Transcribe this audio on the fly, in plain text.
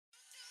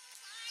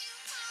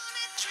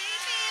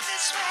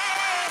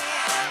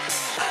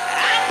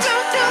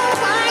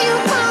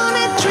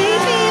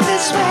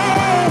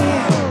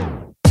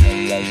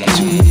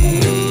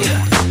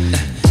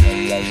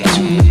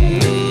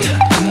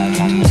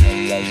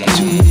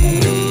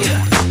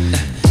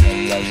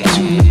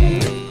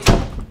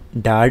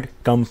Dad,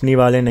 company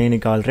वाले नहीं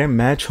निकाल रहे,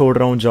 मैं छोड़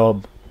रहा हूँ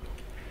जॉब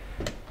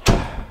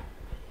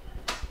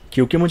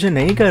क्योंकि मुझे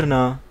नहीं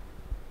करना।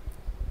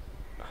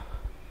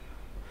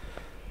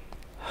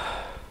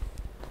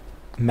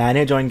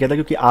 मैंने ज्वाइन किया था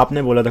क्योंकि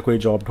आपने बोला था कोई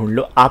जॉब ढूंढ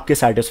लो आपके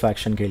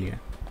सेटिस्फैक्शन के लिए।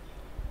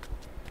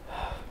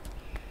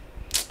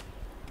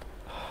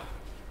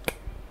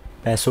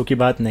 पैसों की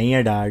बात नहीं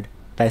है डैड,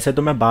 पैसे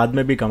तो मैं बाद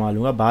में भी कमा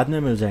लूँगा, बाद में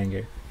मिल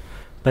जाएंगे,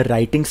 पर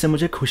राइटिंग से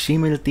मुझे खुशी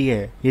मिलती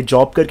है। ये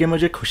जॉब करके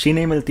मुझे खुशी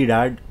नहीं मिलती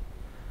डैड।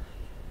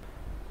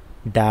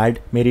 डैड,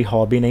 मेरी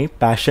हॉबी नहीं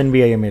पैशन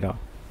भी है ये मेरा।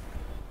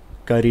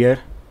 करियर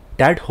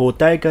डैड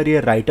होता है,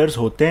 करियर राइटर्स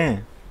होते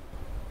हैं।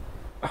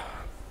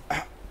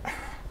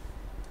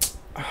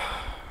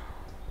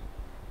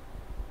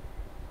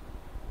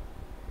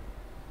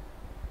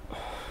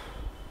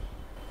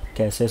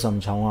 कैसे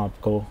समझाऊँ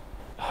आपको?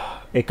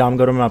 एक काम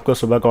करो, मैं आपको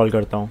सुबह कॉल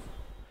करता हूँ।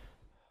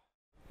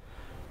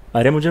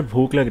 अरे मुझे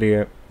भूख लग रही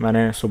है,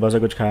 मैंने सुबह से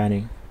कुछ खाया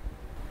नहीं।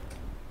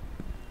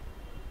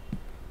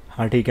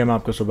 हाँ ठीक है, मैं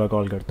आपको सुबह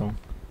कॉल करता हूँ।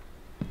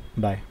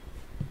 बाय।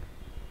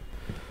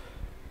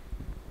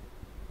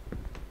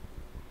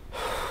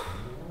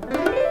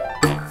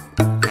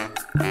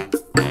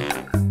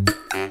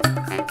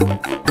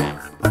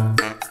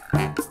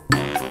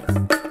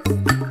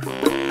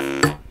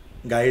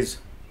 गाइस,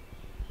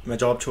 मैं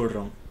जॉब छोड़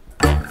रहा हूँ।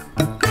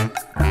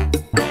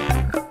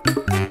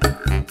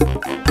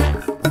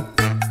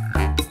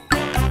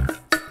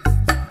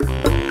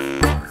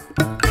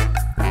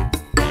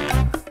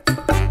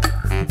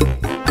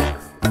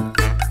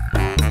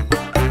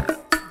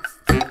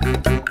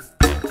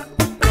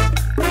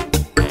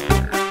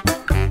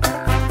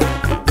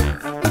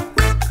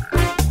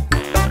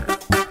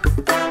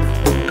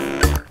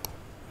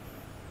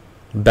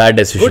 Bad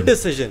decision. Good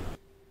decision.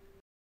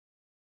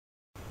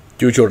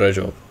 क्यों छोड़ रहा है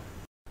जॉब?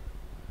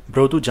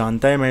 ब्रो, तू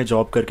जानता है मैं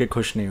जॉब करके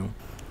खुश नहीं हूँ।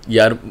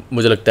 यार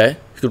मुझे लगता है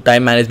कि तू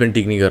टाइम मैनेजमेंट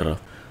ठीक नहीं कर रहा।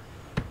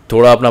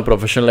 थोड़ा अपना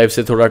प्रोफेशनल लाइफ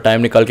से थोड़ा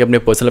टाइम निकाल के अपने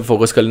पर्सनल लाइफ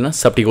फोकस कर लेना,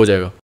 सब ठीक हो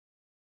जाएगा।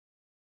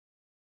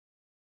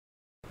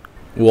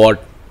 व्हाट?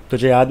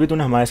 तुझे याद भी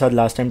तूने हमारे साथ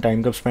लास्ट टाइम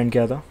टाइम कब स्पेंड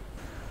किया था?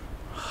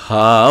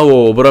 हाँ,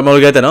 वो ओबरा मॉल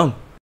गए थे ना।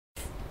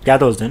 क्या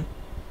था उस दिन?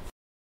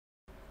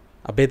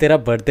 अबे तेरा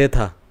बर्थडे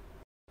था,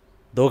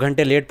 2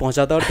 घंटे लेट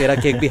पहुंचा था और तेरा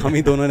केक भी हम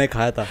ही दोनों ने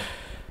खाया था।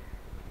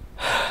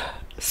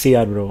 सी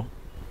यार ब्रो,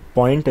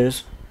 पॉइंट इज़,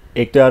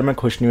 एक तो यार मैं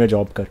खुश नहीं हुआ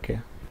जॉब करके,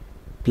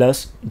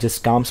 प्लस जिस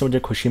काम से मुझे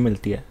खुशी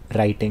मिलती है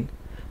राइटिंग,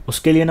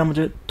 उसके लिए ना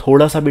मुझे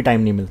थोड़ा सा भी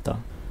टाइम नहीं मिलता।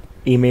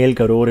 ईमेल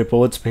करो,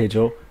 रिपोर्ट्स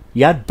भेजो,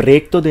 यार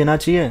ब्रेक तो देना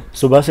चाहिए।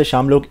 सुबह से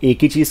शाम लोग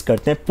एक ही चीज़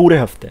करते हैं पूरे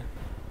हफ्ते।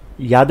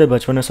 याद है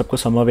बचपन में सबको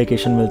समर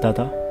वेकेशन मिलता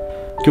था,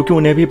 क्योंकि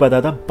उन्हें भी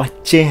पता था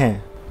बच्चे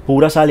हैं,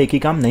 पूरा साल एक ही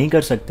काम नहीं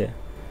कर सकते।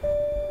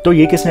 तो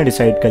ये किसने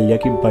डिसाइड कर लिया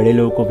कि बड़े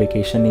लोगों को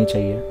वेकेशन नहीं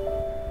चाहिए?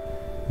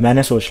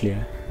 मैंने सोच लिया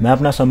है, मैं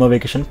अपना समर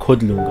वेकेशन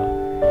खुद लूँगा।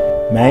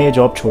 मैं ये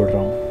जॉब छोड़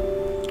रहा हूँ।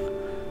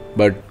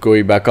 बट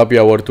कोई बैकअप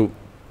या और तू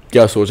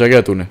क्या सोचा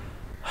क्या तूने?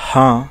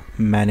 हाँ,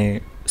 मैंने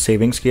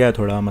सेविंग्स किया है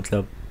थोड़ा,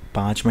 मतलब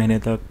 5 महीने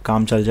तक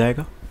काम चल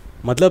जाएगा।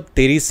 मतलब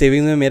तेरी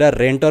सेविंग में मेरा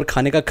रेंट और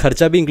खाने का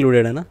खर्चा भी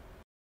इंक्लूडेड है ना?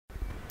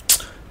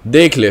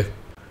 देख ले,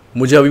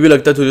 मुझे अभी भी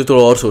लगता है तुझे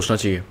थोड़ा और सोचना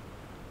चाहिए।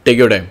 Take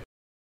your time.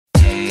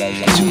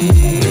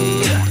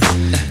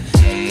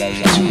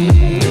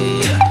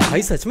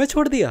 भाई सच में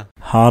छोड़ दिया?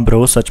 हाँ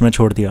ब्रो, सच में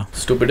छोड़ दिया।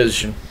 स्टूपिड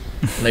डिसीजन,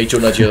 नहीं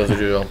छोड़ना चाहिए था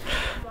तुझे जॉब।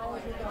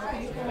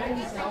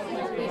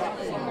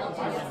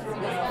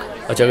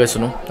 अच्छा गाइस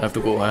सुनो, I have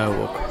to go, I have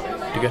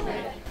work. ठीक है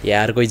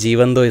यार कोई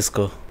जीवन दो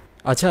इसको।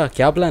 अच्छा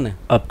क्या प्लान है?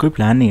 अब कोई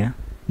प्लान नहीं है,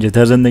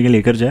 जिधर ज़िंदगी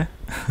लेकर जाए।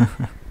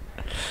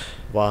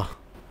 वाह।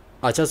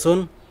 अच्छा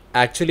सुन,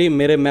 एक्चुअली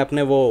मैं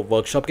अपने वो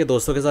वर्कशॉप के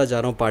दोस्तों के साथ जा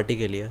रहा हूँ पार्टी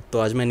के लिए, तो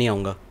आज मैं नहीं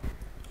आऊँगा।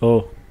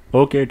 ओह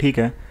ओके ठीक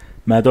है,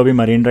 मैं तो अभी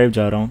मरीन ड्राइव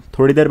जा रहा हूँ,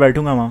 थोड़ी देर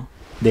बैठूंगा वहाँ,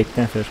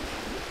 देखते हैं फिर।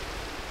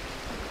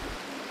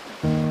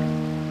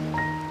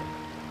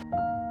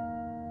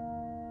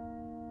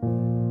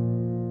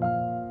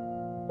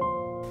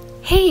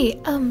 Hey,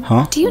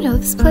 Huh? do you know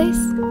this place?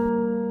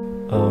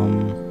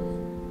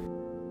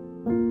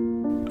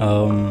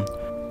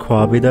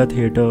 ख्वाबिदा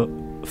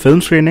theatre film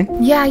screening.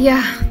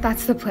 Yeah,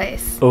 that's the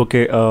place.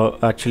 Okay,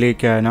 actually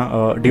क्या है ना,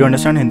 do you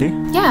understand Hindi?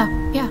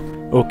 Yeah.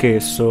 Okay,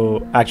 so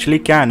actually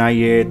क्या है ना,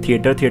 ये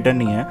थिएटर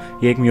नहीं है,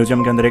 ये एक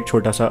म्यूजियम के अंदर एक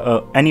छोटा सा,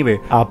 एनीवे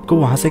आपको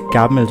वहाँ से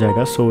कैब मिल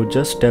जाएगा, so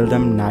just tell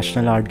them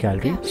national art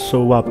gallery, सो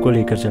वो आपको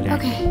लेकर चलेंगे।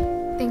 Okay,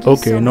 thank you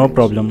okay, so no much.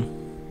 Problem.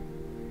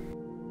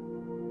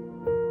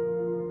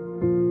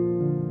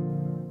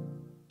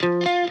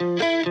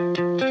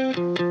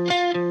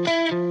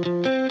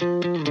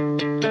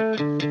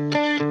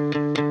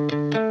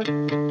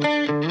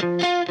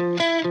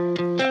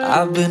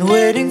 I've been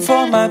waiting for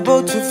my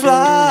boat to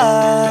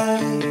fly.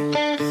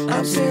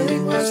 I'm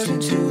sailing west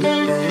into the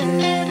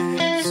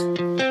waves.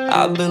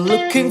 I've been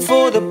looking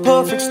for the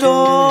perfect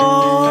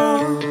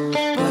storm,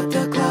 but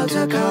the clouds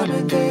are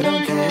coming, they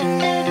don't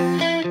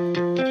care.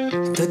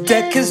 The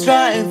deck is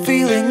dry and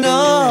feeling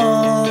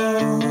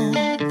numb.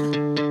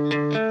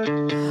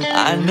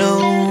 I know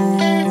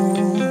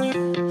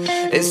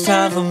it's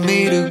time for me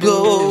to go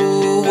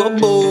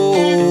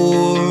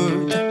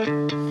aboard.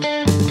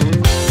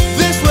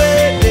 This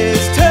wave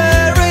is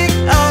tearing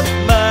up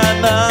my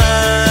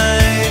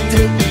mind.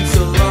 Took me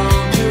so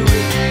long to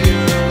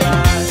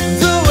realize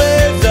the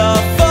waves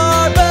are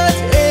far but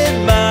in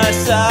my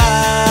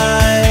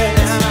sight.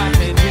 Now I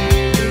can hear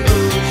the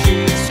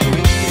ocean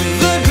scream.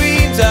 The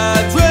dreams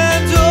I've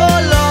dreamt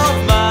all of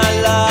my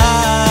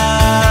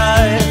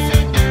life.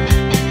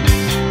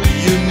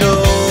 You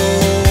know,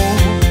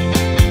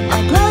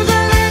 I'm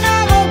closer than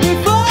ever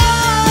before.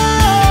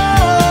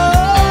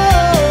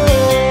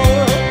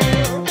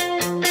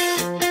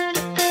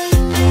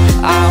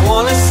 I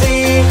wanna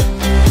see,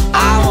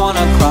 I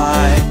wanna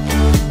cry.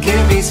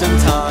 Give me some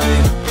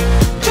time,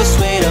 just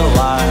wait a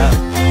while.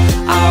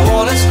 I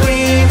wanna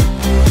scream,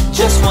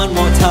 just one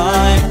more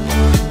time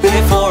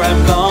before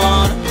I'm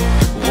gone.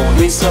 Won't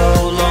be so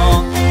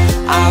long.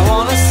 I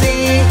wanna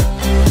see,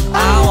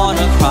 I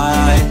wanna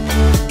cry.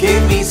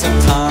 Give me some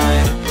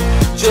time,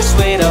 just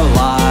wait a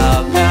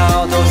while.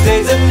 Now those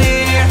days are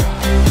near,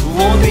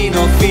 won't be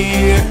no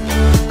fear.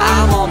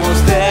 I'm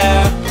almost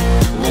there,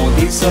 won't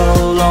be so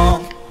long.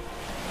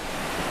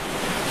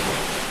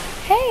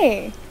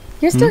 Hey,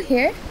 you're still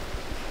here?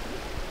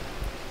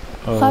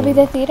 Hobby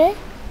the theater?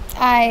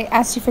 I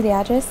asked you for the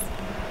address.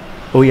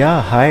 Oh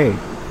yeah, hi.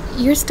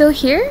 You're still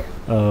here?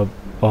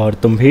 और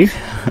तुम भी?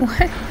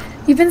 What?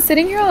 You've been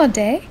sitting here all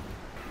day?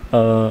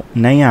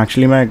 नहीं,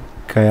 actually मैं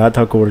गया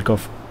था cold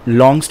cough.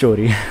 Long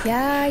story.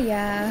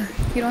 Yeah.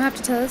 You don't have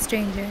to tell a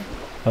stranger.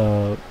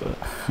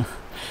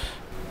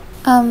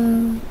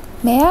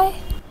 May I?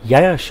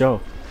 या sure.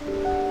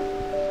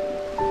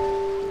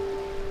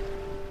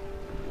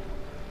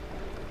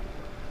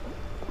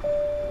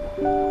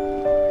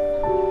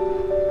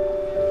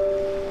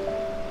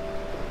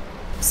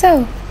 So,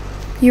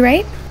 you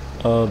right?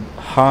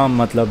 हाँ,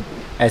 मतलब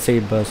ऐसे ही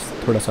बस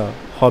थोड़ा सा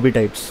hobby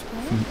types.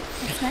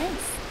 That's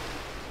nice.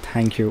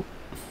 Thank you.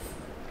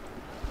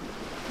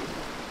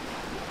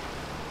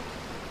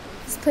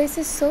 This place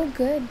is so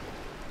good.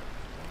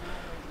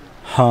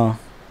 हाँ,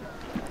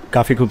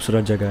 काफ़ी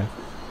खूबसूरत जगह है.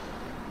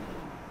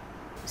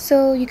 So,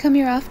 you come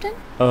here often?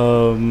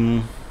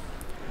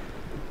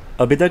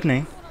 अभी तक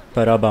नहीं,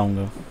 पर अब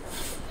आऊँगा.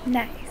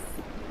 Nice.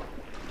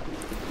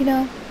 You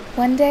know,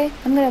 one day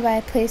I'm gonna buy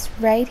a place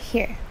right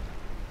here.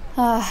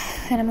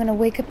 And I'm gonna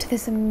wake up to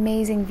this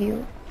amazing view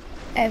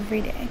every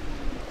day.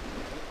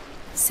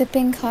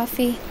 Sipping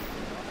coffee.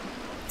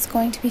 It's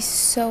going to be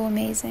so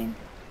amazing.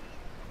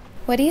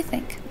 What do you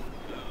think?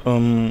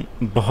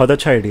 बहुत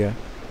अच्छा idea है.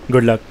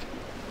 Good luck.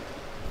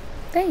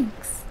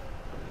 Thanks.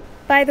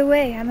 By the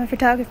way, I'm a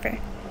photographer.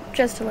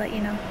 Just to let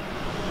you know.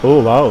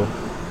 Oh wow.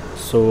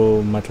 सो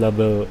मतलब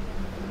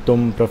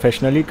तुम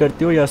professionally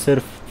करती हो या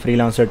सिर्फ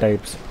freelancer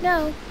types? No,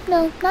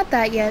 not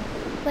that yet.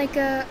 Like,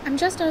 I'm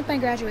just done with my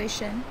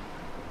graduation.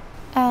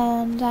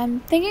 And I'm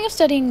thinking of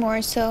studying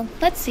more, so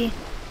let's see.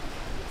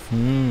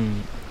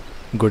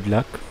 Good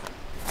luck.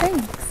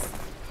 Thanks.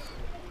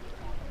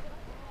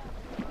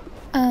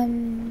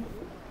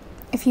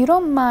 If you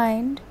don't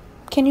mind,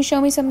 can you show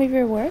me some of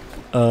your work?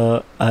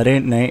 अरे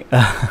नहीं.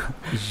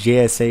 ये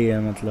ऐसे ही है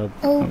मतलब.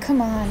 Oh,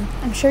 come on.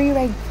 I'm sure you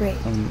write great.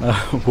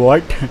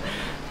 What?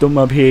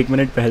 तुम अभी 1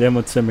 minute पहले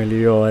मुझसे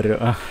मिली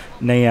और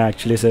नहीं,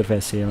 एक्चुअली सिर्फ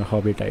ऐसे ही है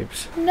hobby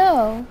types. No,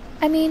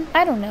 I mean,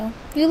 I don't know.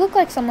 You look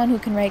like someone who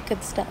can write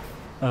good stuff.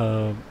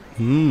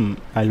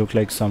 I look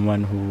like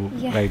someone who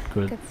Yeah, write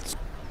good.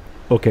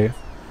 stuff.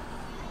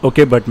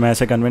 Okay, but मैं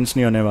ऐसे कन्विंस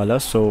नहीं होने वाला,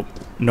 so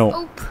no.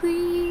 Oh,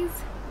 please.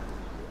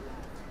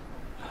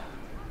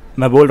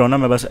 मैं बोल रहा हूँ ना,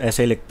 मैं बस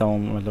ऐसे ही लिखता हूँ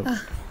मतलब.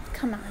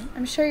 Come on.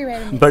 I'm sure you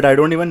write amazing. But I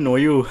don't even know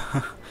you.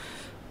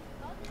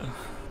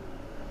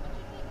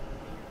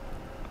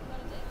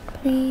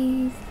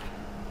 Please.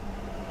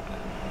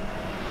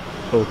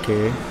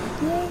 Okay.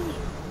 Yay.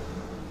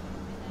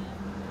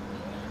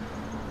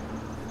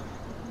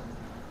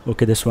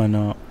 Okay, this one.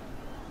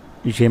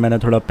 ये मैंने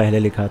थोड़ा पहले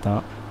लिखा था.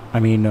 I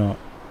mean,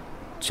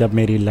 जब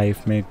मेरी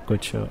लाइफ में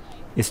कुछ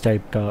इस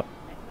टाइप का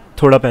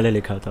थोड़ा पहले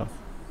लिखा था.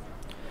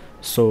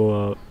 So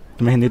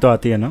तुम्हें हिंदी तो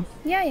आती है ना?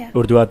 Yeah.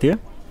 उर्दू आती है?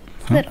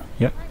 Little.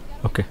 Yeah.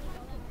 Okay.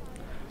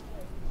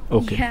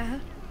 Yeah.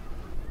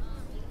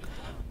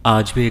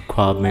 आज भी एक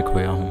ख्वाब में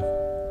खोया हूँ,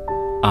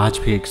 आज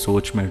भी एक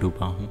सोच में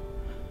डूबा हूँ,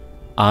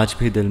 आज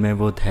भी दिल में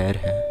वो धैर्य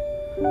है,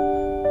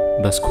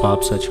 बस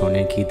ख्वाब सच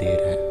होने की देर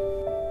है.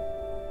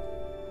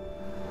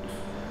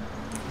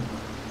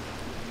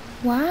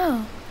 Wow.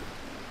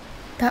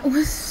 That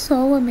was so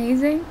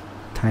amazing.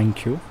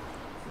 Thank you.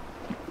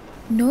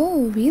 No,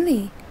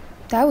 really.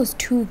 That was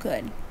too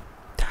good.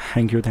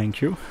 Thank you.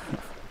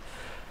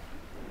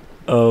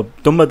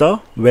 तुम बताओ,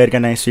 where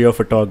can I see your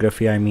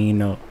photography? I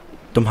mean,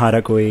 तुम्हारा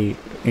कोई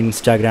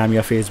Instagram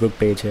या Facebook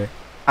पेज है?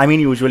 I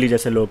mean usually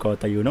जैसे लोग का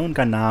होता है, you know,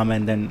 उनका नाम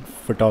and then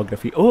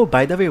photography. Oh,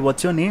 by the way,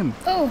 what's your name?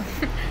 Oh,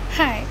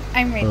 hi,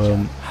 I'm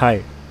Rachel. Hi,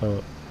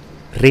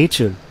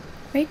 Rachel.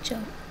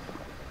 Rachel.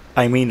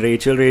 I mean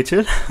Rachel.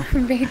 Rachel.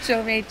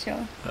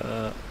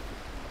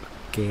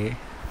 Okay.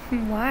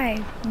 Why?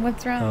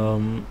 What's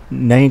wrong?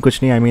 नहीं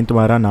कुछ नहीं. I mean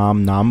तुम्हारा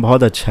नाम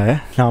बहुत अच्छा है.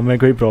 नाम में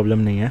कोई problem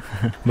नहीं है.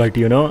 But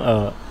you know,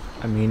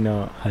 I mean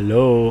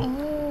hello.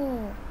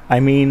 Oh. I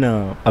mean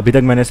अभी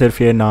तक मैंने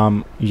सिर्फ ये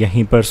नाम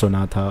यहीं पर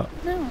सुना था.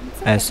 No, it's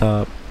okay. ऐसा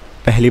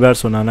पहली बार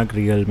सुना ना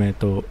रियल में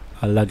तो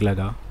अलग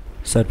लगा.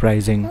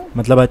 सरप्राइजिंग.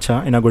 मतलब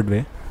अच्छा in a good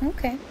way.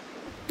 Okay,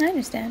 I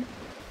understand.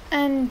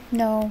 And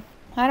no,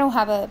 I don't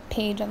have a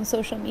page on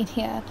social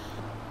media.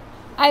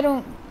 I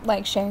don't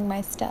like sharing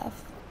my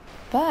stuff.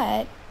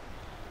 But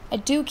I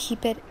do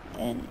keep it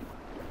in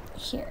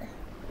here.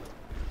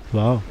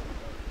 Wow.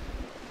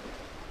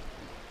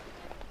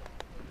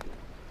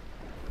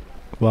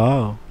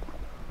 Wow.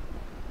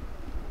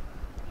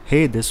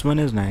 Hey, this one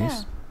is nice.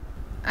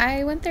 Yeah.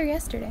 I went there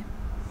yesterday.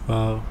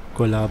 Wow.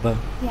 Kolaba.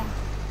 Yeah.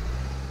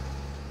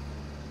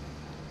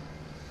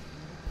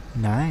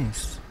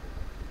 Nice.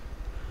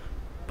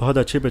 बहुत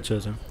अच्छी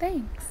pictures हैं.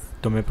 Thanks.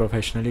 तुम्हें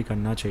professionally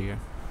करना चाहिए.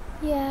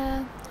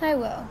 Yeah, I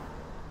will.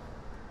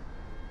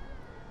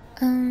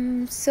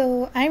 So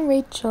I'm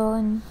Rachel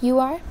and you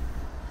are?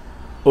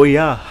 Oh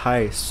yeah,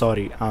 hi.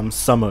 Sorry, I'm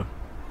Samar.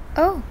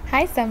 Oh,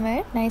 hi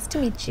Samar. Nice to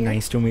meet you.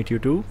 Nice to meet you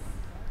too.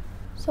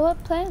 So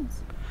what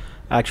plans?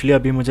 Actually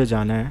अभी मुझे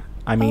जाना है.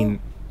 I mean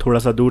थोड़ा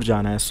सा दूर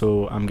जाना है, so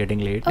I'm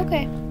getting late.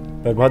 Okay.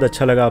 पर बहुत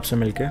अच्छा लगा आपसे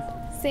मिलके.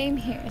 Same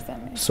here,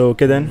 Samar. So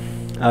okay then,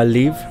 I'll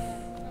leave.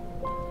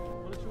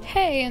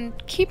 Hey,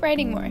 and keep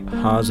writing more.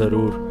 हाँ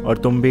ज़रूर. और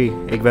तुम भी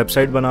एक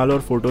वेबसाइट बना लो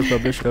और फोटोज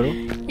पब्लिश करो.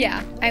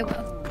 Yeah, I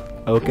will.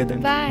 Okay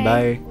then. Bye.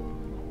 Bye.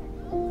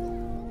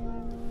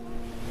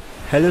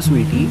 Hello,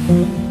 sweetie.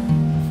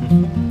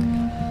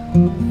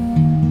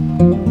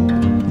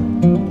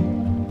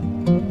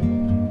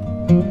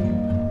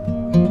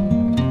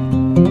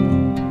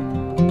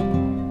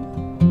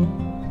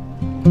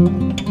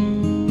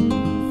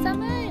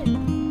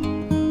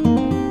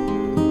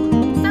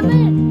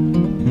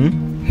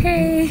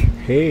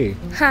 Hey.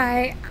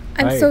 Hi.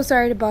 I'm Hi. so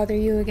sorry to bother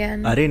you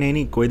again. अरे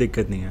नहीं कोई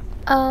दिक्कत नहीं है.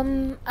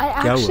 I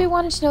actually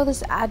wanted to know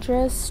this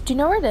address. Do you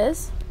know where it is?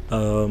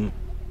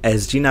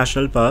 SG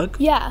National Park.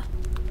 Yeah.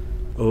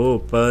 ओह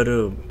पर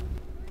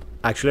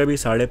actually अभी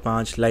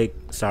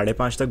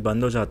 5:30 तक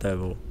बंद हो जाता है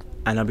वो.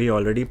 एंड अभी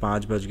ऑलरेडी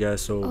 5 बज गया.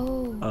 सो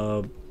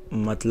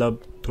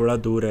मतलब थोड़ा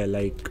दूर है.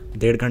 लाइक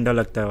 1.5 घंटा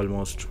लगता है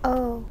almost.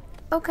 Oh,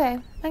 okay.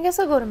 I guess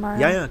I'll go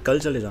tomorrow. या कल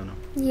चले जाना.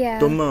 Yeah.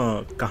 तुम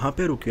कहाँ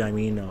पे रुकी? आई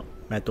मीन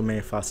मैं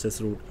तुम्हें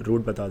फास्टेस्ट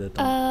रूट बता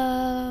देता हूँ.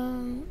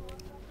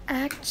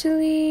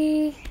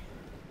 Actually.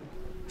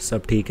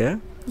 सब ठीक है?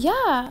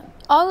 Yeah,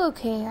 all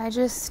okay.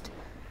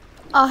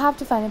 I'll have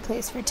to find a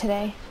place for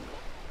today.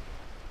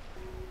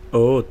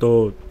 ओह तो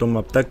तुम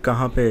अब तक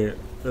कहाँ पे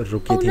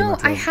रुकी थी? No,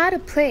 मतलब I had a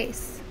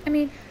place. I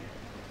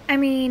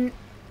mean,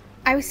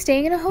 I was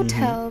staying in a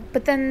hotel,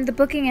 but then the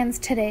booking ends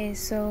today,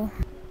 so.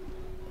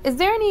 Is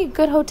there any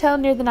good hotel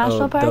near the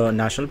national park? The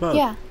national park?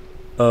 Yeah.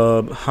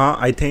 हाँ,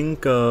 I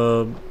think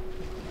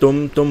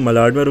तुम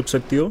मलाड में रुक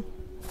सकती हो.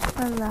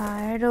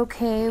 Alright,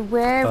 okay.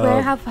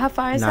 Where? How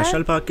far is that?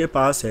 National park के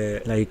पास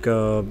है. Like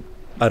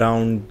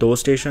around 2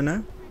 station है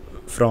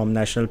from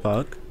national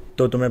park.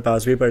 तो तुम्हें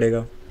पास भी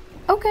पड़ेगा.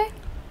 Okay.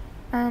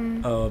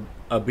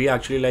 अभी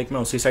एक्चुअली लाइक मैं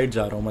उसी साइड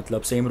जा रहा हूँ.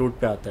 मतलब सेम रूट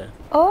पे आता है.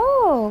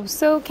 Oh,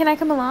 so can I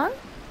come along?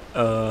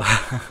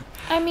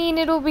 I mean,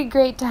 it'll be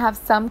great to have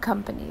some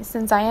company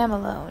since I am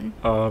alone.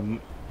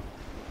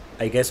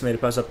 I guess मेरे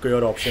पास अब कोई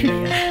और ऑप्शन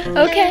नहीं है.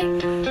 Okay.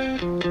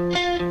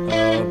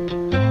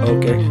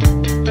 Okay.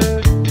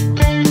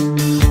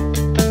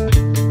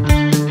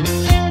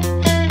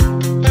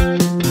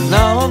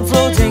 Now I'm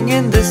floating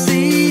in the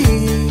sea.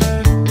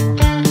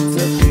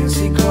 The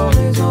beauty call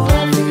is all I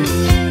feel.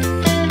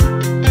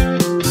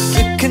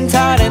 Sick and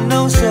tired and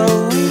no so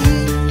weak.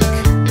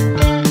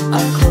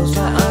 I close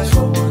my eyes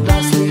for one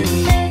last sleep.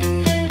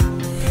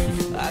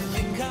 I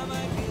think I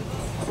might be.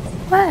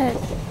 What?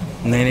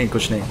 नहीं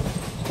कुछ नहीं.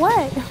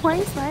 What? Why are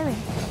you smiling?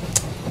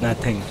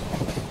 Nothing.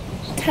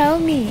 Tell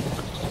me.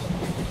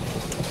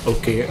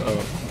 Okay.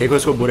 देखो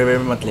इसको बुरे वे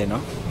में मत लेना.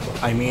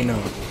 I mean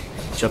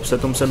जब से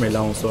तुमसे मिला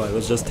हूँ सो आई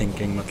वाज जस्ट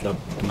थिंकिंग मतलब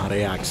तुम्हारा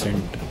ये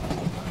accent.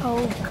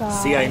 Oh God.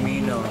 C I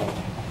mean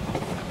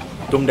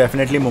तुम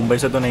डेफिनेटली मुंबई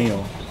से तो नहीं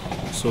हो.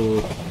 सो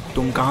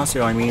तुम कहाँ से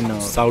हो? I mean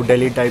south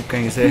Delhi type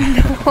कहीं से?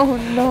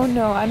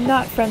 No. I'm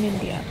not from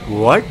India.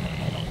 What?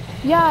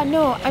 Yeah,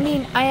 no. I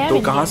mean, I am. तो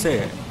Indian. कहाँ से?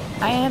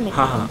 I am Indian.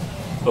 हाँ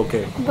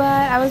okay.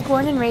 But I was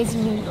born and raised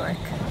in New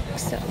York.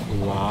 So.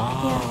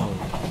 Wow.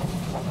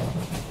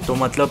 तो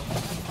मतलब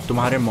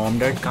तुम्हारे mom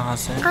dad कहाँ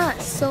से हैं?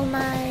 So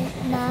my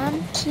mom,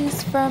 she's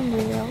from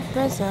Rio,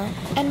 Brazil,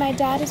 and my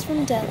dad is from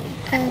Delhi.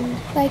 And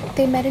like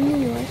they met in New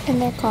York in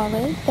their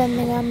college, then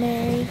they got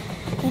married,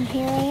 and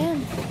here I am.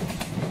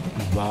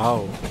 Wow.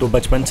 तो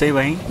बचपन से ही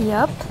वहीं?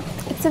 Yup.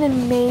 It's an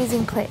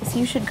amazing place.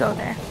 You should go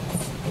there.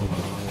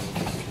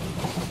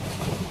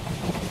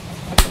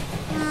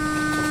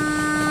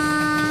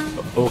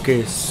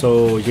 Okay so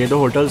ये 2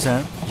 hotels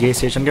हैं, ये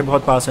station के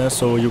बहुत पास हैं,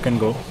 so you can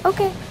go.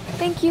 Okay,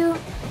 thank you.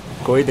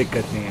 कोई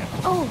दिक्कत नहीं है।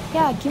 Oh,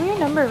 yeah, give me your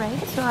number,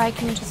 right? So I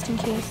can just in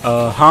case.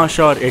 हाँ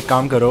श्योर, एक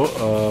काम करो,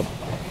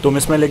 तुम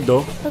इसमें लिख दो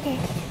Okay.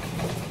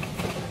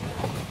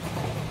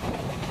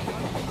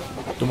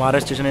 तुम्हारा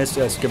स्टेशन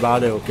इसके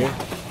बाद है। Okay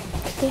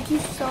Thank you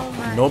so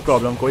much. No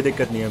problem, कोई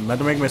दिक्कत नहीं है। मैं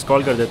तुम्हें एक मिस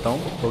कॉल कर देता हूँ,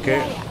 ओके,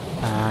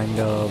 एंड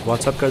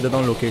व्हाट्सअप कर देता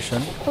हूँ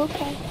location.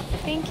 Okay,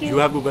 thank you. You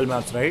have Google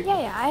maps right? Yeah,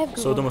 I have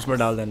Google. सो तुम उसमें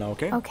डाल देना।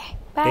 Okay Okay,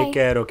 bye. Take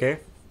care. Okay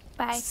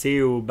Bye. C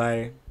you,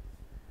 bye.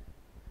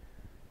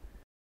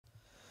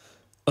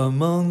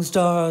 Amongst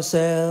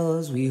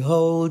ourselves, we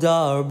hold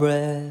our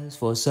breaths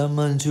for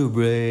someone to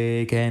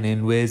break an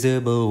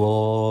invisible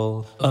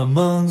wall.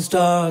 Amongst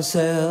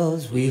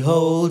ourselves, we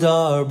hold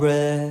our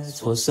breaths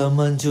for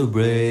someone to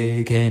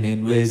break an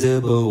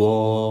invisible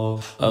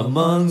wall.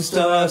 Amongst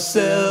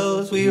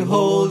ourselves, we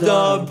hold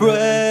our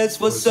breaths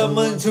for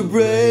someone to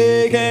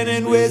break an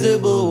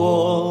invisible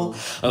wall.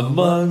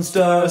 Amongst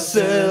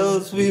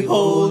ourselves, we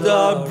hold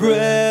our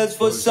breaths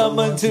for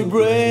someone to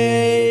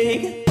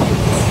break.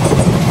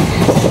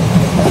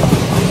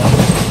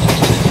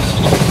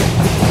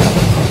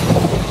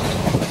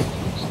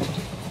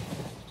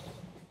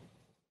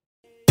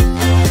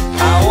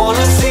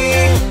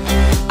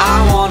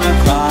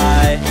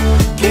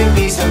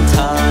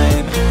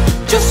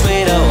 Just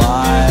wait a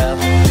while.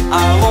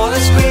 I wanna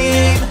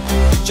scream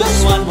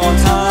just one more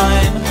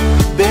time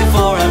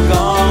before I'm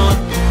gone.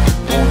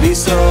 Won't be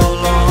so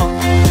long.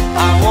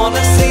 I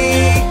wanna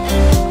sing,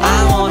 I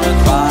wanna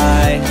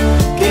cry.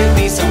 Give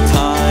me some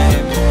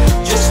time.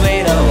 Just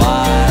wait a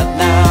while.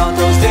 Now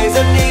those days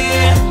are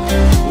near.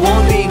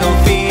 Won't be no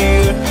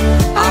fear.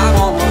 I'm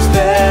almost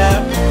there.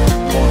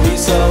 Won't be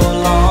so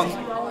long.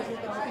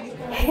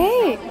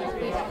 Hey,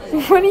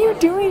 what are you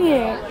doing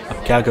here?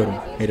 अब क्या करूँ,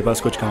 मेरे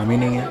पास कुछ काम ही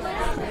नहीं है।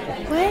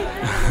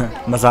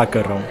 What? मजाक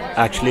कर रहा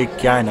हूँ। एक्चुअली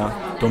क्या है ना,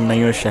 तुम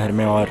नहीं हो इस शहर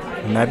में और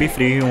मैं भी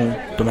फ्री हूँ,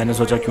 तो मैंने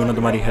सोचा क्यों ना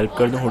तुम्हारी हेल्प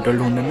कर दूँ होटल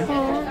ढूंढने में। Oh,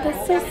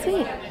 that's so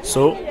sweet.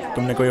 सो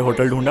तुमने कोई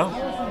होटल ढूंढा?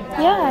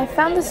 Yeah, I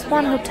found this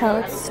one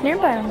hotel. It's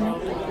nearby only.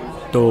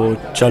 तो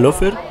चलो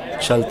फिर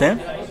चलते हैं।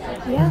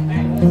 Yeah,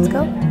 let's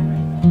go.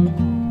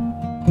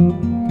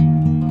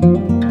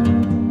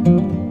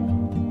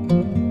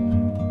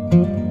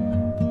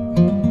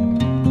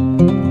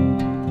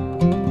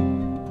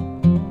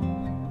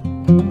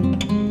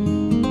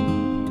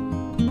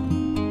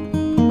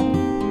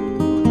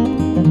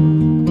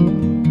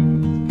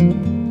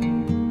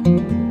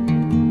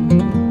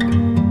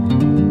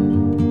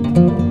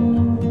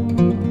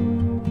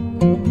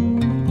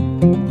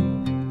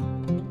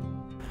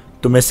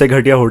 तुम्हें इससे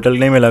घटिया होटल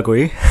नहीं मिला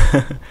कोई?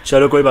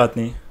 चलो कोई बात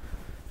नहीं,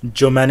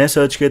 जो मैंने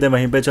सर्च किए थे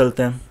वहीं पे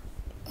चलते हैं।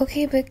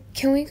 Okay, but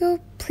can we go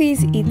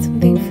please eat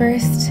something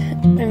first?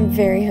 I'm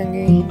very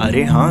hungry.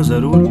 अरे हाँ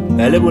ज़रूर,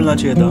 पहले बोलना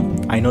चाहिए था।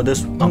 I know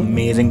this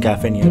amazing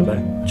cafe near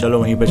by, चलो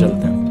वहीं पे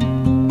चलते हैं।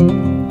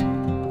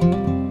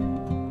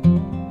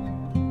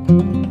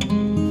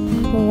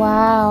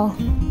 Wow,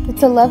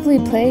 it's a lovely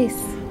place.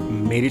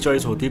 मेरी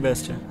चॉइस होती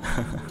बेस्ट है।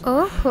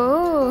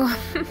 Oh.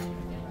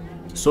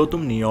 सो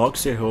तुम न्यूयॉर्क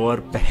से हो और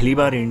पहली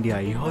बार इंडिया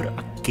आई हो और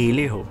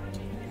अकेले हो,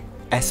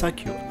 ऐसा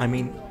क्यों? आई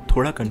मीन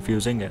थोड़ा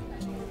कंफ्यूजिंग है।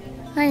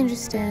 I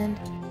understand.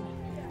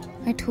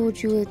 I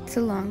told you it's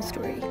a long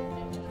story.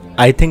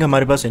 I think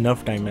हमारे पास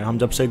इनफ टाइम है, हम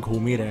जब से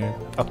घूम ही रहे हैं।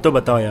 अब तो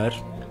बताओ यार।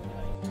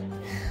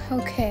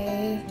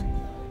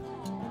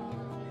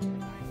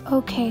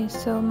 Okay,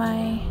 so my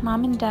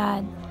mom and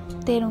dad,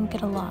 they don't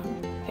get along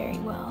very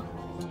well.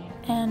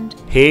 And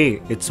hey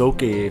it's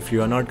okay, if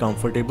you are not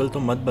comfortable तो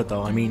मत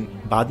बताओ, आई मीन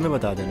बाद में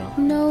बता देना।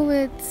 no,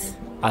 it's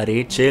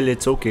अरे चिल,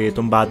 इट्स ओके,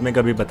 तुम बाद में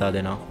कभी बता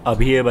देना।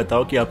 अभी ये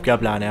बताओ कि अब क्या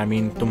प्लान है? आई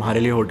मीन तुम्हारे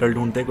लिए होटल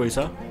ढूंढते कोई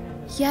सा?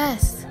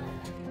 yes.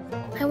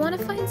 I want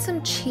to find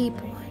some cheap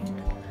one.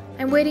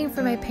 I'm waiting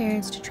for my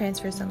parents to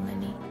transfer some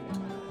money.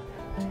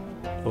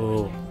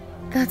 Oh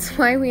That's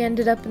why we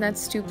ended up in that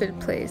stupid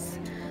place.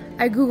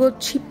 I googled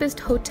cheapest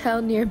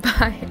hotel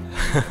nearby.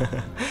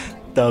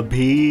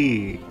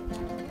 तभी।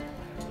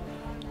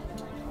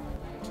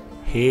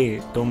 हे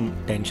तुम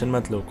tension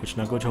मत लो, कुछ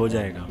ना कुछ हो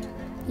जाएगा।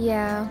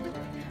 Yeah.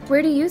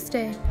 Where do you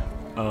stay?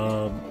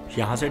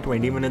 यहाँ से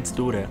 20 मिनट्स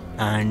दूर है।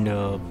 एंड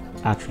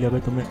एक्चुअली अगर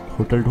तुम्हें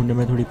होटल ढूंढने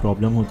में थोड़ी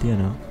प्रॉब्लम होती है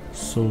ना,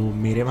 सो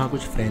मेरे वहाँ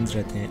कुछ फ्रेंड्स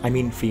रहते हैं, आई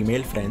मीन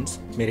फीमेल फ्रेंड्स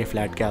मेरे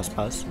फ्लैट के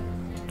आसपास,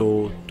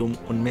 तो तुम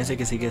उनमें से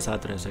किसी के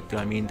साथ रह सकते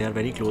हो। I mean they are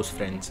very close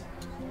friends.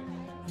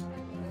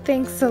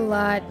 Thanks a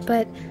lot,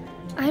 but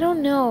I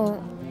don't know.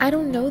 I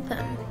don't know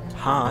them.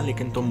 हाँ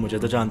लेकिन तुम मुझे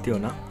तो जानती हो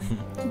ना।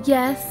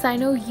 Yes, I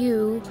know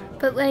you,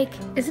 but like,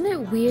 isn't it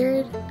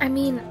weird? I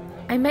mean,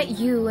 I met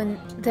you and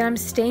then I'm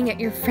staying at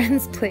your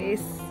friend's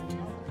place.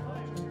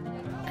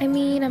 I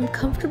mean, I'm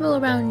comfortable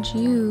around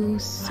you,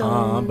 so...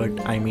 हाँ but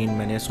I mean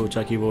मैंने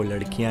सोचा कि वो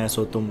लड़कियाँ हैं,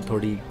 सो तुम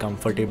थोड़ी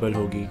comfortable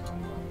होगी,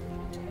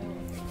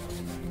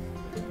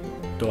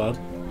 तो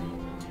अब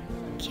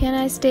Can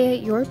I stay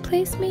at your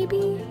place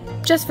maybe?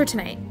 Just for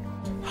tonight.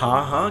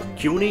 हाँ हाँ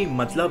क्यों नहीं,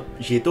 मतलब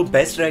ये तो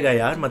बेस्ट रहेगा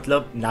यार।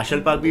 मतलब नेशनल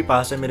पार्क भी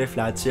पास है मेरे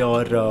फ्लैट से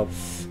और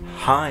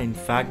हाँ,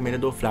 इनफैक्ट मेरे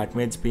 2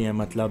 फ्लैटमेट्स भी हैं,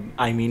 मतलब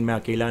आई मीन मैं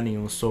अकेला नहीं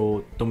हूँ,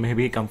 सो तुम्हें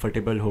भी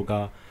कंफर्टेबल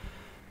होगा।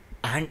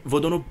 एंड वो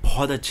दोनों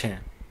बहुत अच्छे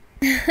हैं।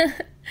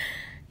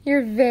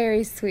 You're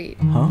very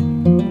sweet. हाँ,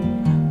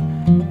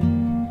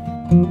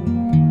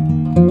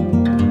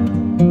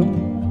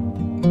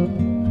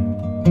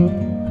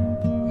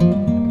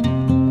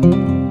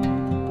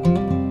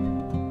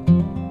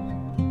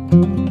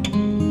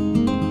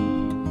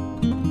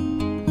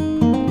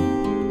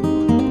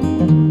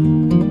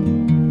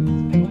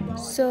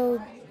 So,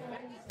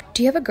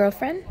 do you have a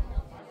girlfriend?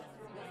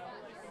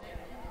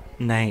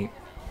 नहीं,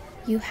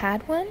 You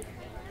had one?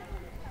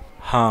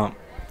 हाँ,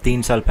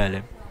 3 साल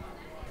पहले।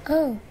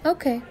 Oh,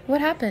 okay.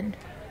 What happened?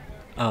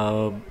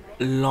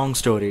 Long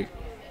story.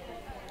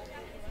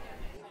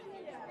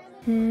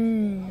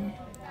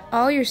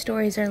 All your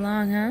stories are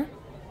long, huh?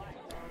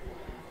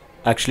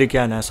 Actually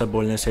क्या है ना, ऐसा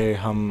बोलने से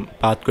हम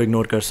बात को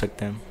इग्नोर कर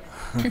सकते हैं।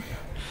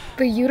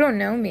 But you don't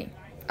know me.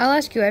 I'll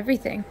ask you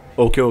everything.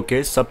 Okay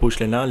okay, सब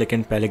पूछ लेना,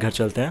 लेकिन पहले घर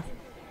चलते हैं।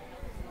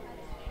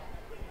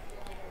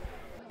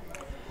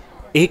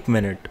 1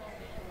 मिनट,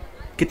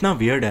 कितना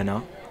वियर्ड है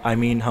ना। आई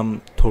मीन हम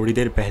थोड़ी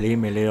देर पहले ही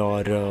मिले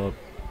और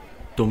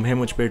तुम्हें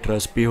मुझ पे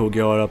ट्रस्ट भी हो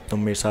गया और अब तुम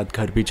मेरे साथ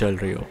घर भी चल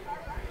रही हो।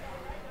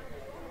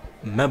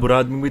 मैं बुरा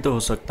आदमी भी तो हो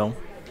सकता हूँ,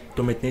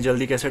 तुम इतनी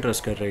जल्दी कैसे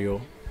ट्रस्ट कर रही हो?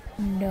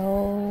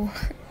 No.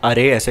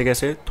 अरे ऐसे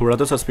कैसे, थोड़ा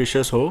तो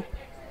सस्पिशियस हो।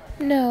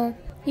 No,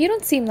 you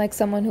don't seem like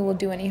someone who will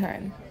do any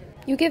harm.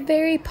 You give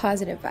very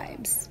positive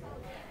vibes.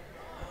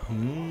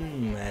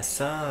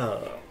 ऐसा।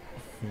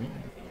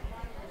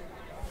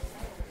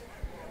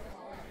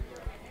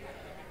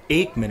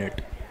 एक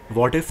मिनट,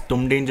 व्हाट इफ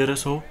तुम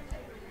डेंजरस हो?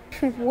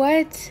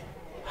 What?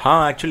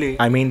 हाँ एक्चुअली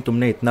आई मीन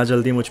तुमने इतना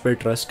जल्दी मुझ पर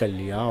ट्रस्ट कर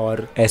लिया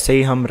और ऐसे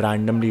ही हम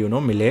रैंडमली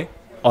मिले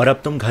और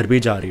अब तुम घर भी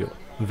जा रही हो।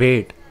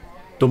 वेट,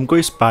 तुम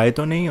कोई स्पाई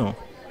तो नहीं हो?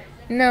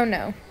 No,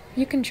 no.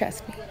 You can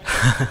trust me.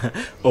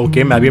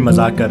 Okay, मैं भी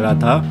मजाक कर रहा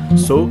था।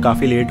 सो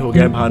काफ़ी लेट हो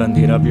गया है, बाहर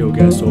अंधेरा भी हो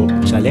गया, सो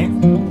चलें?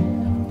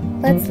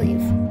 Let's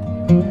leave.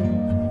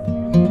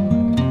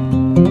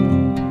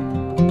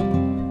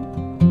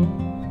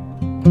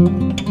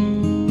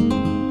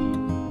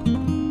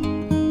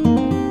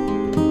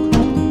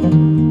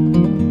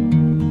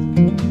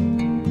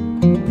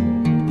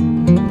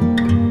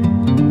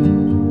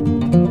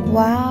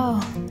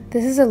 Wow,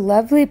 this is a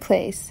lovely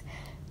place.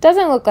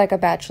 Doesn't look like a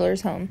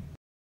bachelor's home.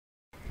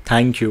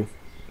 Thank you.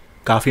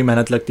 काफ़ी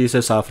मेहनत लगती है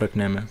इसे साफ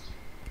रखने में।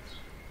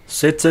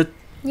 Sit sit.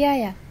 Yeah,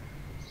 yeah.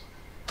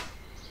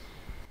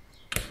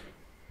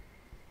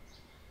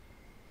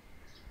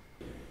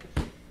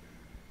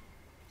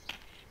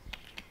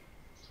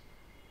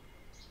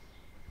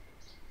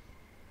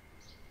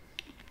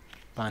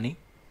 पानी।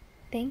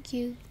 Thank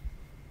you.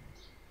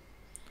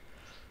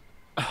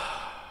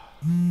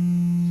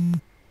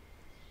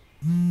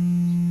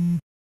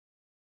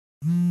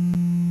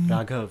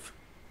 राघव।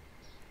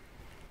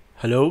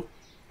 हेलो।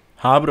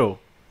 हाँ ब्रो।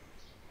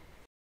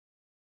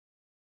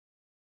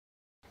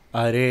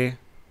 अरे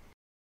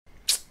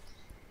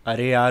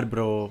अरे यार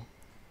ब्रो।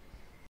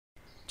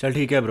 चल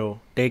ठीक है ब्रो,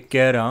 टेक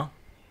केयर। हाँ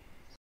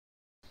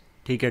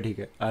ठीक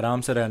है,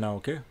 आराम से रहना।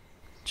 ओके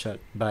चल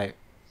बाय।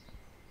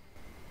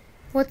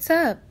 What's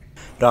up?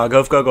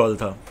 राघव का कॉल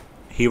था।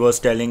 ही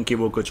वॉज टेलिंग कि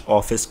वो कुछ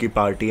ऑफिस की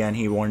party and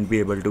he want be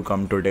able to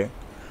come today,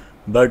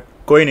 but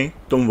कोई नहीं,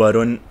 तुम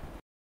Varun.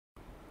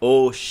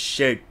 Oh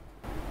shit.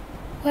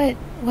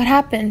 What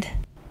happened?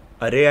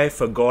 अरे आई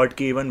फॉरगॉट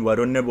कि इवन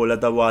वरुण ने बोला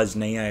था वो आज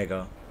नहीं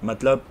आएगा,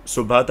 मतलब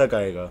सुबह तक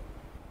आएगा।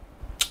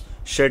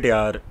 शिट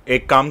यार,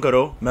 एक काम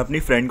करो, मैं अपनी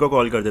फ्रेंड को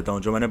कॉल कर देता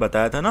हूँ, जो मैंने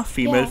बताया था ना,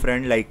 फीमेल Yeah.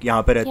 फ्रेंड, लाइक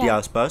यहाँ पे रहती है Yeah.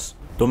 आसपास,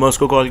 तो मैं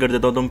उसको कॉल कर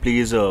देता हूँ। तुम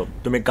प्लीज़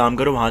तुम एक काम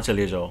करो, वहाँ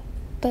चले जाओ।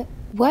 But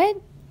what?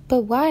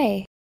 But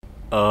why?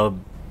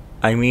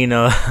 I mean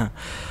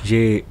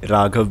ये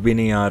राघव भी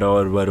नहीं आ रहा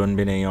और वरुण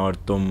भी नहीं, और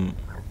तुम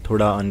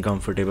थोड़ा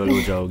अनकंफर्टेबल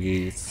हो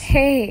जाओगी।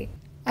 Hey,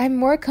 I'm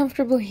more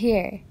comfortable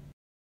here.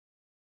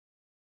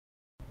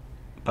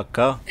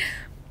 पक्का?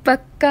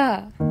 Pakka.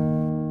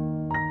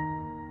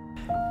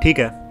 ठीक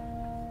है।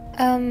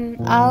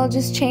 I'll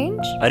just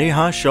change. अरे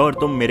हाँ श्योर,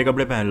 तुम मेरे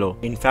कपड़े पहन लो।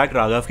 इनफैक्ट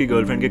राघव की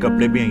गर्लफ्रेंड के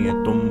कपड़े भी आई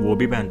हैं, तुम वो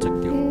भी पहन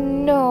सकती हो।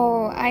 No,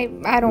 I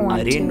don't want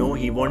अरे to. No,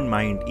 he won't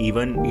mind.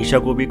 Even Isha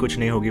को भी कुछ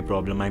नहीं होगी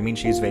problem. I mean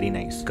she is very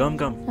nice. Come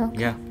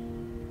Okay. या।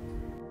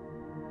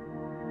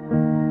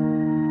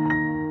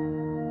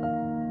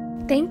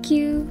 Thank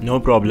you. No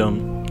problem,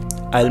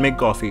 I will make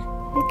coffee.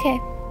 Okay.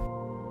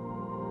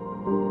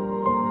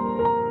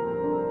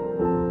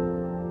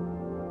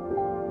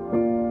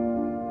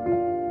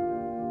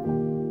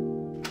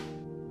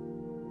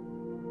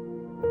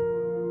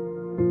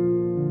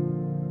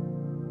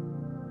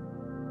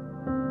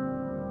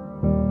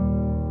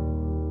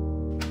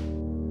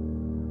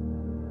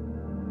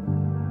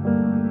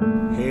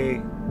 Hey.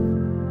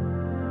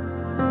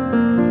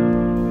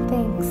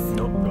 Thanks.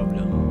 No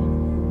problem.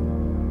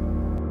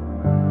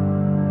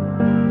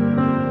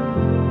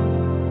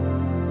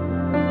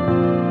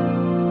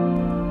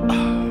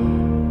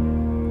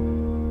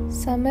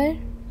 Samar?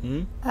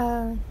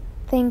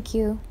 Thank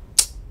you.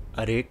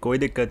 अरे कोई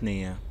दिक्कत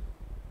नहीं है।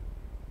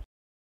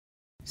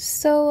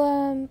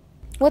 So,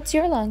 what's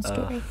your long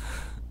story?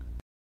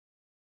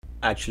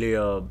 Actually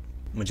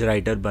मुझे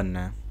writer बनना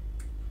है,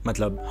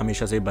 मतलब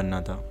हमेशा से ही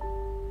बनना था.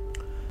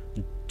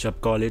 जब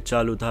कॉलेज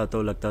चालू था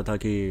तो लगता था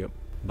कि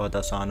बहुत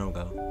आसान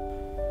होगा,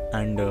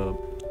 एंड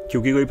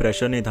क्योंकि कोई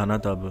प्रेशर नहीं था ना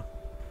तब.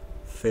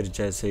 फिर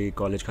जैसे ही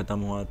कॉलेज ख़त्म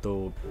हुआ तो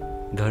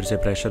घर से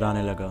प्रेशर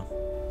आने लगा.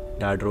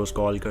 डैड रोज़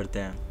कॉल करते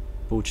हैं,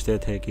 पूछते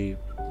थे कि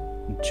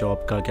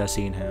जॉब का क्या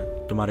सीन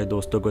है, तुम्हारे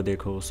दोस्तों को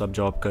देखो सब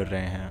जॉब कर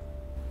रहे हैं.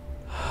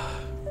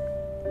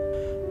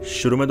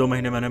 शुरू में 2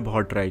 महीने मैंने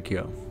बहुत ट्राई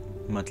किया,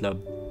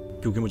 मतलब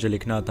क्योंकि मुझे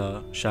लिखना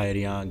था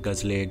शायरियाँ,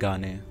 गज़लें,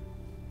 गाने.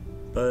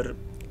 पर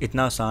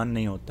इतना आसान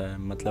नहीं होता है,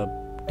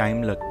 मतलब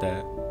टाइम लगता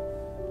है.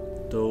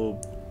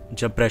 तो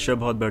जब प्रेशर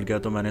बहुत बढ़ गया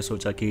तो मैंने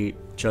सोचा कि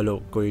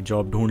चलो कोई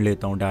जॉब ढूंढ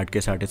लेता हूँ डैड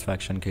के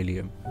सेटिस्फैक्शन के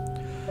लिए.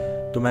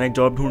 तो मैंने एक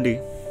जॉब ढूंढी,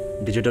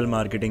 डिजिटल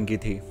मार्केटिंग की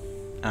थी,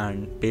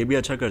 एंड पे भी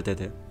अच्छा करते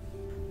थे.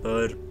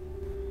 पर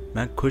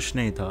मैं खुश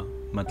नहीं था,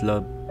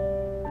 मतलब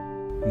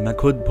मैं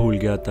खुद भूल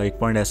गया था. एक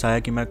पॉइंट ऐसा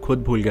है कि मैं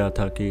खुद भूल गया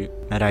था कि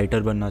मैं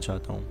राइटर बनना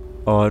चाहता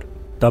हूँ. और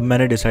तब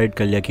मैंने डिसाइड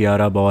कर लिया कि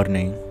यार अब और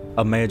नहीं,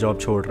 अब मैं ये जॉब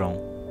छोड़ रहा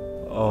हूँ.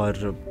 और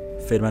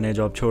फिर मैंने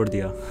जॉब छोड़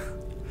दिया,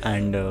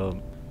 एंड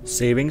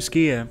सेविंग्स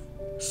की है,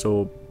 सो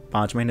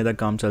 5 महीने तक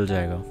काम चल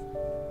जाएगा.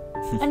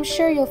 I'm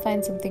sure you'll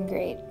find something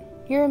great.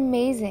 You're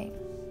amazing.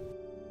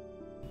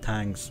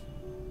 Thanks.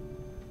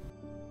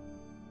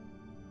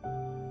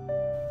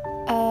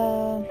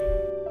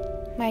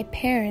 My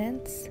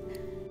parents,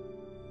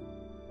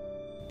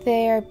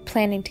 they are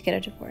planning to get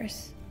a divorce.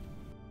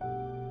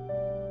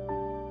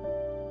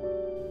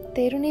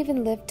 They don't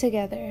even live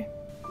together.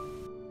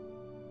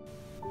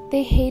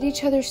 They hate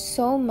each other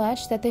so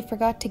much that they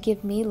forgot to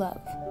give me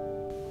love.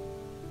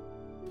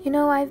 You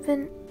know, I've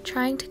been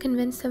trying to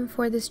convince them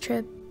for this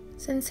trip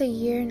since a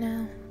year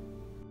now.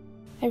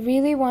 I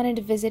really wanted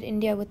to visit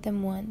India with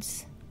them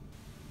once.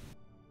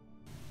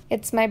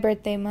 It's my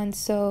birthday month,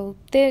 so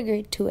they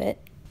agreed to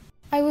it.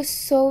 I was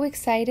so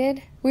excited.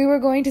 We were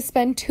going to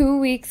spend 2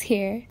 weeks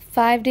here,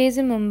 5 days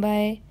in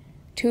Mumbai,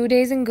 2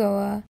 days in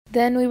Goa.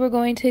 Then we were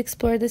going to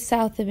explore the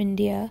south of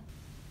India.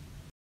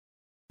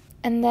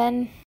 And then,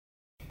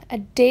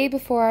 a day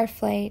before our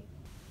flight,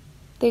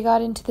 they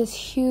got into this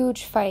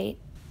huge fight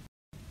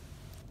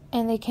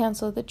and they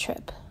canceled the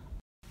trip.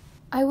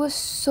 I was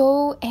so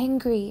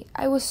angry.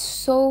 I was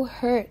so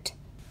hurt.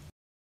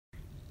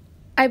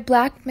 I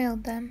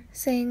blackmailed them,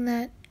 saying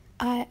that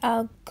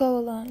I'll go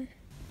alone.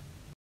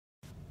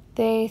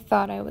 They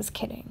thought I was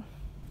kidding.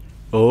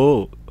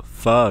 Oh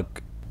fuck.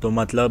 तो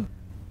मतलब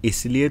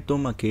इसलिए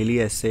तुम अकेली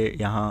ऐसे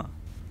यहाँ.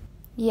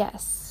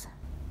 Yes.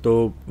 तो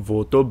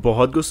वो तो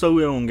बहुत गुस्सा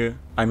हुए होंगे.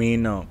 आई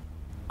मीन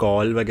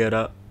कॉल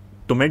वगैरह.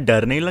 तुम्हें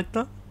डर नहीं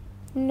लगता?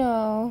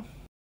 No.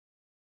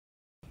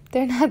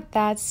 They're not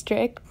that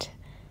strict.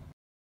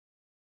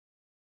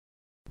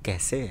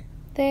 कैसे?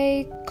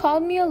 They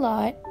called me a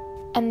lot,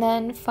 and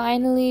then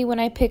finally, when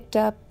I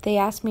picked up, they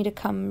asked me to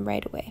come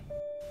right away.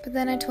 But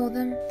then I told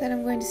them that I'm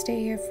going to stay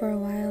here for a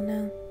while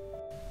now.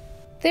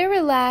 They're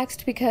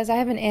relaxed because I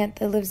have an aunt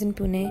that lives in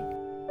Pune.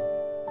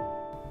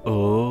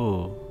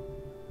 ओह,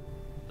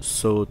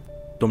 सो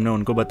तुमने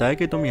उनको बताया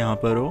कि तुम यहाँ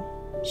पर हो?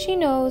 She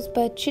knows,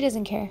 but she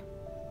doesn't care.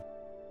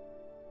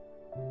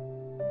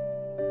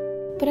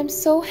 But I'm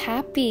so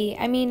happy.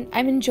 I mean,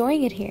 I'm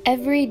enjoying it here.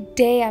 Every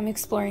day I'm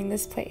exploring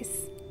this place.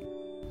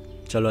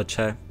 चलो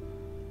अच्छा है,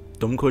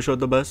 तुम खुश हो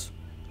तो बस.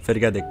 फिर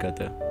क्या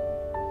दिक्कत है?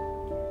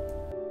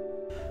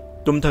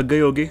 तुम थक गई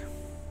होगी,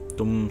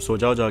 तुम सो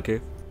जाओ जाके.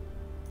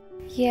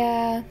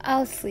 Yeah,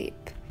 I'll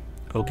sleep.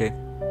 ओके.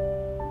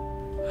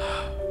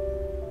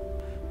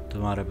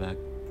 तुम्हारा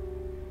bag.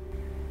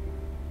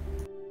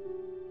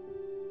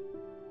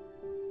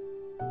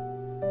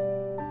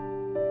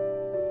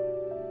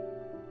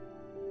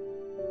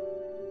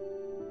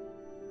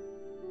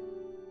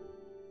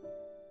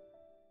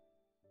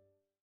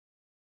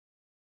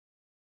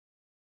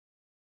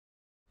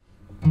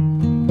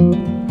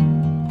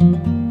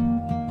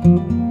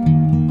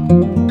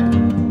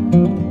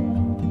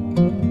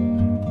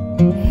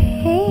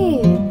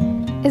 Hey,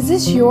 is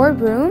this your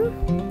room?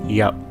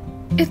 या.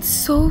 It's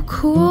so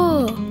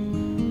cool.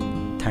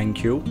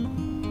 Thank you.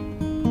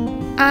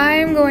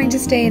 I'm going to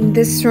stay in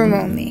this room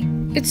only.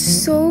 It's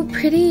so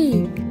pretty.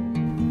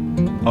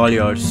 All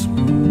yours.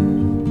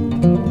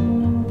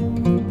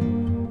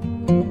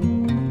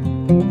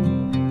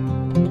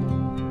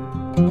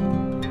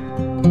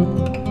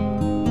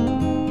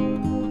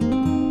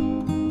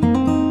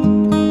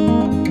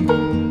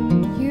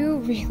 You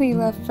really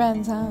love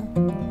Friends, huh?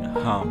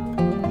 हाँ,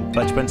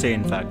 बचपन से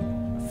in fact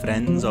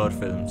friends और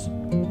films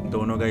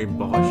दोनों का ही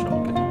बहुत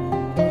शौक है.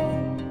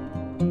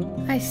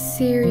 I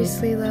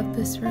seriously love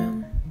this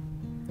room.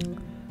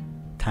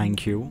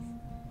 Thank you.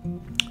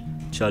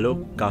 चलो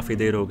काफ़ी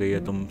देर हो गई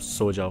है, तुम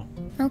सो जाओ.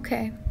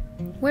 Okay.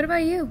 What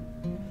about you?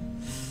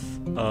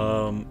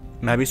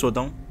 मैं भी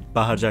सोता हूँ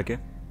बाहर जाके.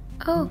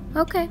 Oh,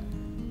 okay.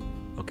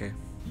 Okay.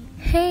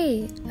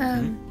 Hey,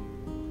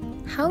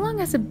 how long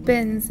has it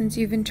been since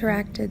you've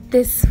interacted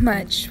this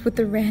much with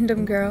a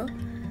random girl?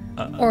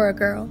 Or a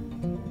girl?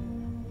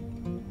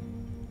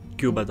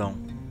 क्यों बताऊं?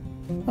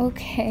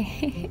 Okay.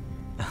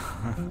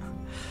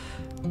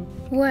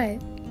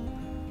 What?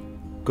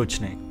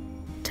 कुछ नहीं.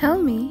 Tell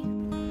me.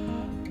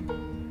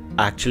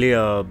 एक्चुअली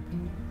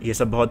ये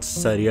सब बहुत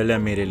सरियल है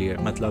मेरे लिए.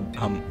 मतलब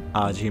हम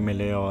आज ही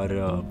मिले और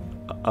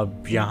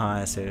अब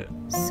यहाँ ऐसे.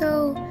 So,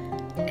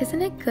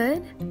 isn't it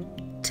good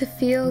to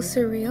feel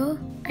surreal?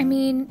 I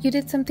mean, you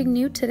did something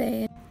new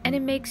today, and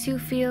it makes you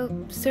feel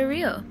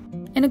surreal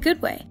in a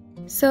good way.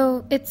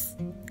 So,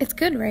 it's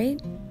good,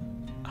 right?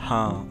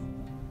 हाँ,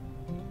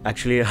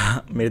 एक्चुअली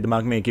मेरे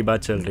दिमाग में एक ही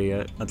बात चल रही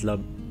है.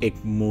 मतलब एक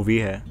मूवी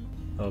है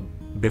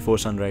बिफोर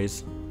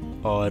सनराइज,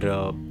 और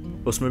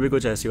उसमें भी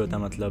कुछ ऐसे होता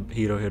है. मतलब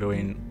हीरो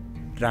हीरोइन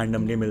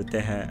रैंडमली मिलते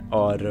हैं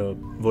और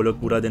वो लोग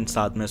पूरा दिन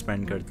साथ में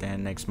स्पेंड करते हैं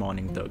नेक्स्ट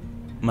मॉर्निंग तक.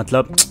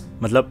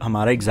 मतलब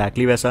हमारा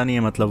एग्जैक्टली वैसा नहीं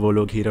है. मतलब वो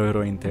लोग हीरो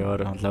हीरोइन थे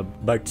और मतलब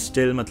बट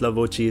स्टिल मतलब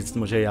वो चीज़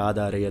मुझे याद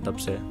आ रही है तब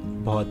से.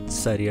 बहुत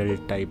surreal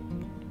type.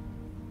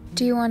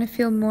 Do you want to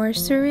feel more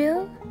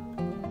surreal?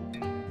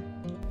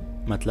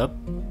 मतलब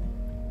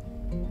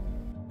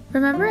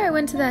Remember I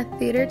went to that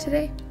theater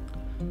today?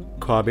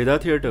 ख्वाबिदा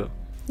theatre.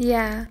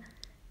 Yeah.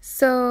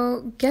 So,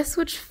 guess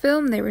which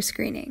film they were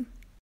screening?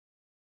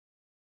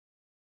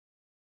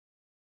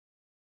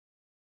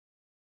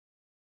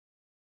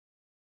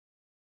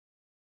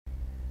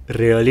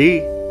 Really?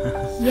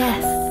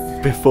 Yes.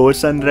 Before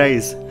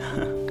sunrise.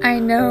 I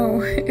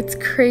know. It's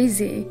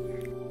crazy.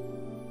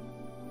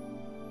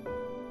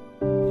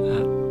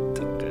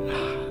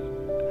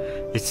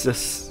 It's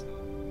just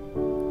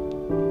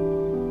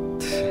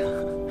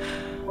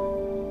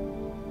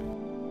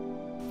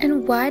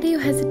And why do you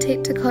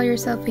hesitate to call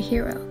yourself a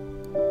hero?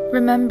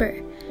 Remember,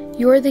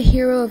 you're the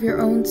hero of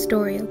your own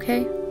story,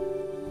 okay?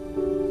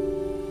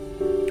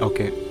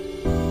 Okay.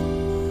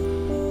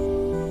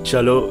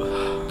 चलो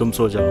तुम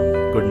सो जाओ.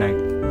 Good night.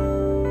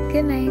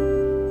 Good night.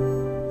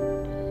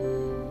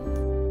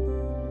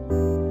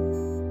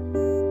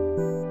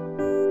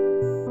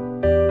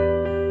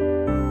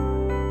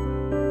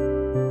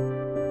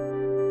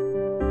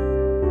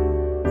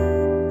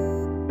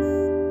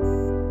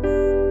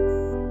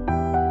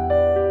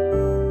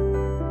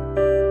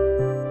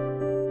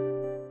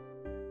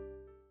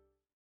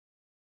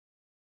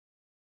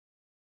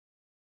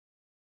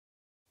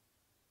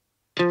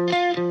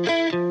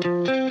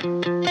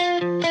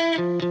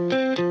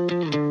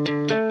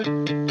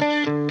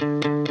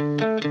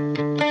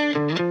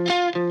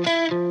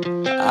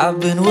 I've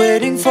been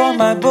waiting for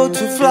my boat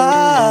to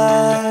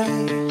fly.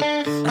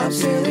 I'm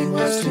sailing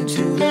west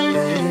into the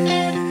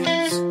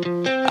waves.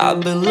 I've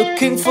been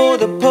looking for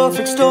the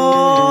perfect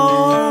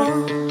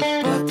storm,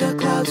 but the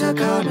clouds are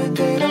coming,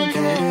 they don't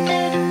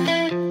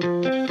care.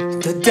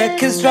 The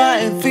deck is dry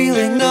and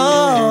feeling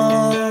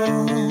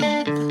numb.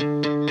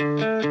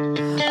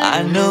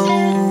 I know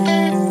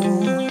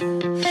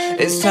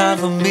it's time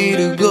for me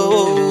to go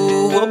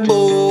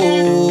aboard.